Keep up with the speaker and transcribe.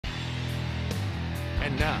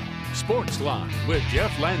And now, Sports Line with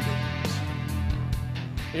Jeff Landry.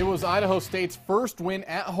 It was Idaho State's first win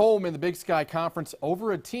at home in the Big Sky Conference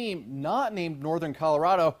over a team not named Northern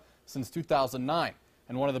Colorado since 2009.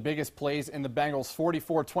 And one of the biggest plays in the Bengals'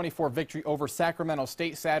 44-24 victory over Sacramento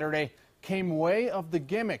State Saturday came way of the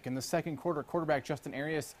gimmick. In the second quarter, quarterback Justin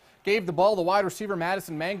Arias gave the ball to wide receiver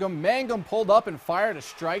Madison Mangum. Mangum pulled up and fired a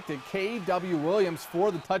strike to K.W. Williams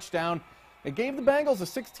for the touchdown. It gave the Bengals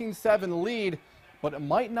a 16-7 lead, but it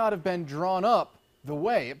might not have been drawn up the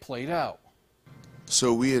way it played out.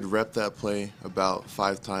 So we had repped that play about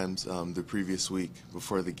 5 times the previous week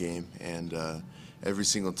before the game, and every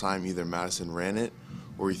single time either Madison ran it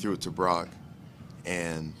or he threw it to Brock.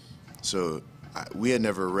 And so we had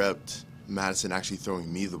never repped Madison actually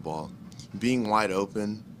throwing me the ball. Being wide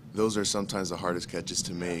open, those are sometimes the hardest catches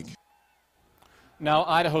to make. Now,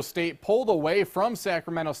 Idaho State pulled away from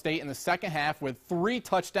Sacramento State in the second half with 3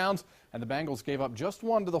 touchdowns, and the Bengals gave up just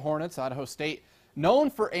 1 to the Hornets. Idaho State,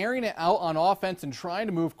 known for airing it out on offense and trying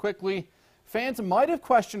to move quickly, fans might have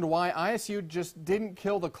questioned why ISU just didn't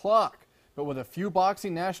kill the clock. But with a few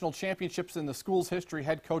boxing national championships in the school's history,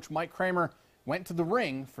 head coach Mike Kramer went to the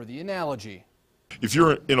ring for the analogy. If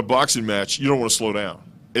you're in a boxing match, you don't want to slow down.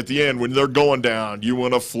 At the end, when they're going down, you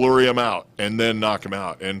want to flurry them out and then knock them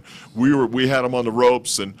out. And we had them on the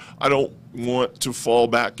ropes, and I don't want to fall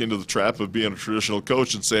back into the trap of being a traditional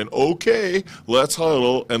coach and saying, okay, let's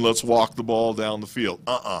huddle and let's walk the ball down the field.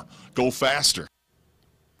 Go faster.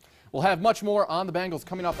 We'll have much more on the Bengals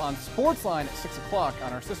coming up on Sportsline at 6 o'clock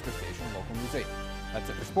on our sister station, Local News 8. That's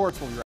it for sports. We'll be right back.